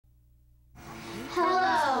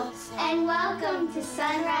and welcome to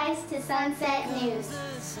Sunrise to Sunset News.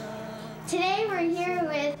 Today we're here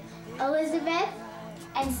with Elizabeth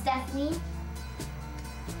and Stephanie,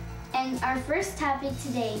 and our first topic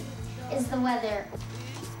today is the weather.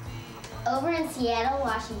 Over in Seattle,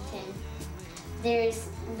 Washington, there's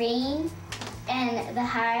rain and the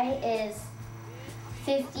high is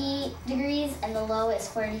 50 degrees and the low is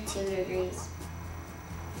 42 degrees.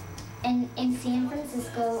 And in San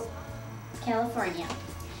Francisco, California,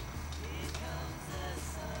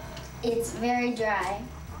 it's very dry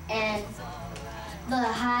and the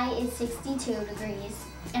high is 62 degrees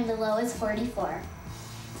and the low is 44.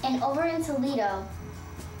 And over in Toledo,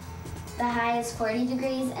 the high is 40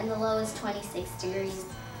 degrees and the low is 26 degrees.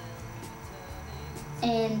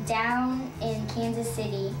 And down in Kansas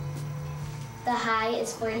City, the high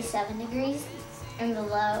is 47 degrees and the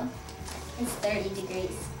low is 30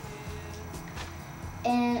 degrees.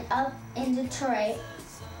 And up in Detroit,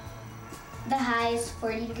 the high is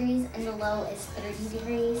 40 degrees and the low is 30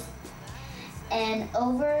 degrees. And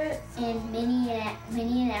over in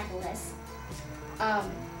Minneapolis, the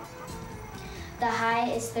high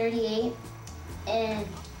is 38 and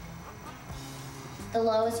the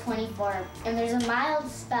low is 24. And there's a mild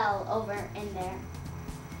spell over in there.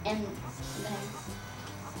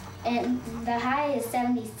 And the high is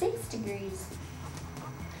 76 degrees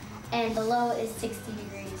and the low is 60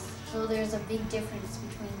 degrees. So there's a big difference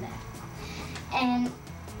between that. And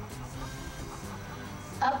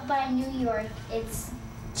up by New York, it's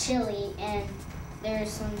chilly and there's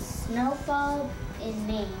some snowfall in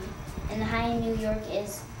Maine. And the high in New York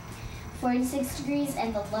is 46 degrees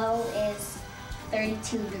and the low is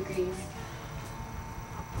 32 degrees.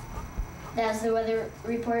 That's the weather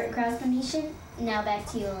report across the nation. Now back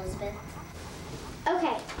to you, Elizabeth.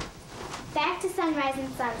 Okay, back to sunrise and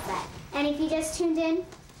sunset. And if you just tuned in,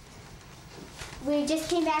 we just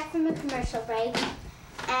came back from a commercial break.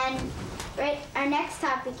 And our next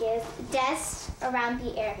topic is deaths around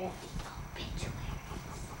the area.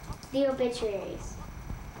 The obituaries.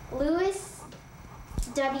 Louis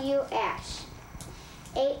W. Ashe,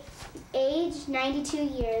 age 92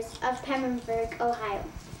 years, of Pembroke, Ohio.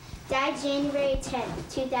 Died January 10,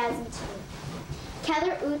 2002.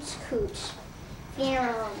 Keller Ooch Cooch,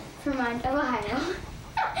 funeral home, Fremont, Ohio.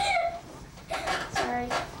 Sorry.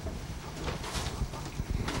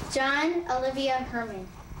 John Olivia Herman,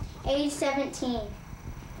 age 17,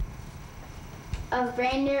 of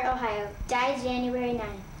Brander, Ohio. Died January 9,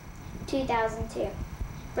 2002.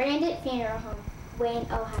 Brandon Funeral Home, Wayne,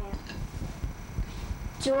 Ohio.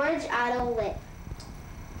 George Otto Litt,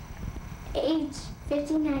 age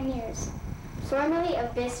 59 years, formerly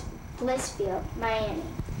of Blissfield, Miami.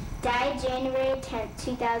 Died January 10,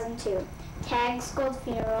 2002. Tags Gold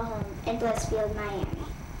Funeral Home in Blissfield, Miami.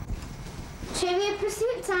 Trivia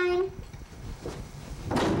Pursuit time.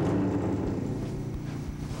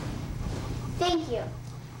 Thank you.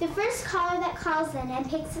 The first caller that calls in and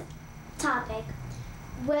picks a topic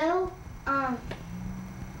will,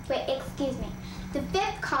 the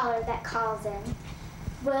fifth caller that calls in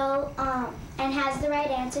will, and has the right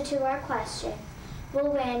answer to our question,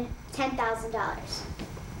 will win $10,000.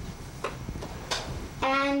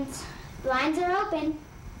 And lines are open.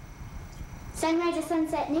 Sunrise to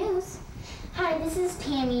Sunset News. Hi, this is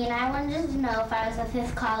Tammy, and I wanted to know if I was the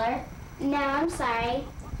fifth caller. No, I'm sorry.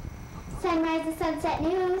 Sunrise to Sunset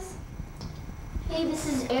News. Hey, this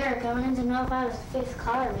is Eric. I wanted to know if I was the fifth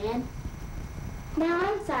caller, man. No,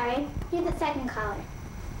 I'm sorry. You're the second caller.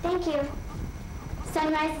 Thank you.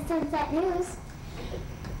 Sunrise to Sunset News.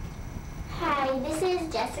 Hi, this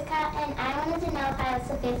is Jessica, and I wanted to know if I was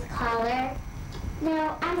the fifth caller.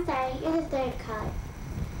 No, I'm sorry. You're the third caller.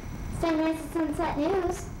 Sunrise to Sunset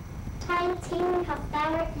News. Hi, it's Haley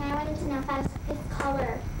Huffbauer, and I wanted to know if I was the fifth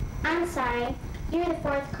caller. I'm sorry. You're the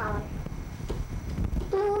fourth caller.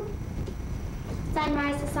 Boop.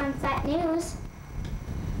 Sunrise to Sunset News.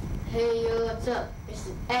 Hey, yo, what's up? This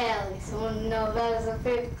is Alex. I want to know if I was the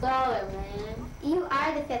fifth caller, man. You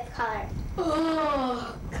are the fifth caller.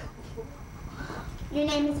 Oh, Your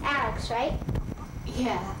name is Alex, right?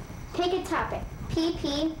 yeah. Pick a topic.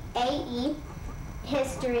 PPAE,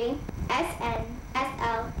 history, SN,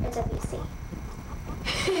 SL, or WC.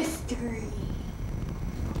 History.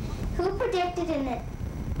 Who predicted in the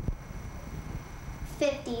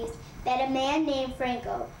 50s that a man named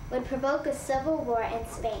Franco would provoke a civil war in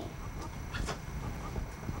Spain?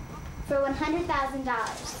 For $100,000.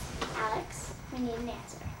 Alex, we need an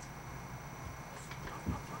answer.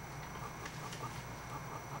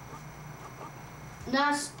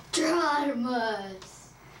 Nostradamus.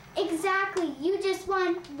 Exactly. You just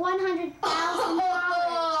won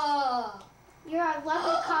 $100,000. You're our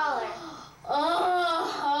lucky caller.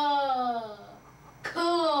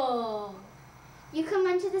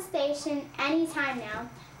 station anytime now,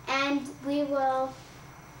 and we will,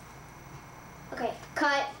 okay,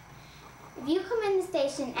 cut. If you come in the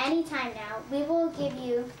station anytime now, we will give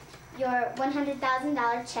you your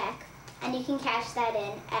 $100,000 check, and you can cash that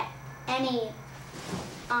in at any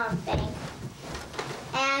bank.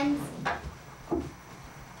 And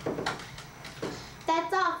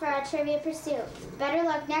that's all for our Trivia Pursuit. Better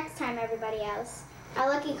luck next time, everybody else. Our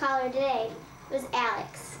lucky caller today was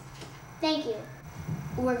Alex. Thank you.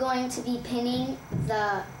 We're going to be pinning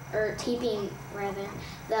taping rather,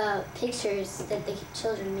 the pictures that the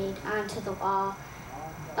children made onto the wall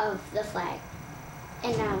of the flag.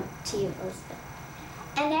 And now to you, Elizabeth.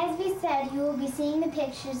 And as we said, you will be seeing the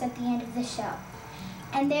pictures at the end of the show.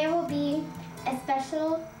 And there will be a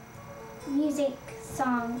special music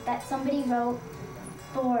song that somebody wrote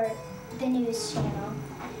for the news channel,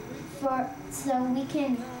 so we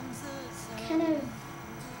can kind of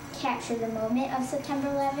capture the moment of September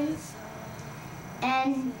 11th.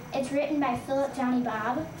 And it's written by Philip Johnny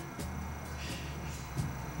Bob.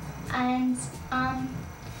 And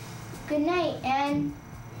good night. And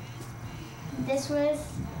this was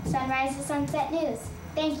Sunrise to Sunset News.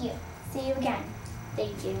 Thank you. See you again.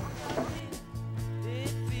 Thank you.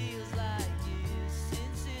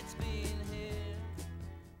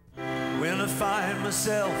 When I find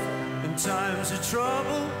myself in times of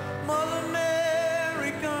trouble, Mother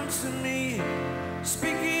Mary comes to me,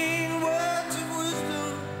 speaking words of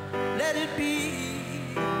wisdom, let it be.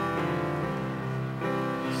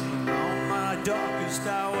 On my darkest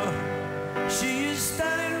hour, she is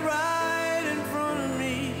standing right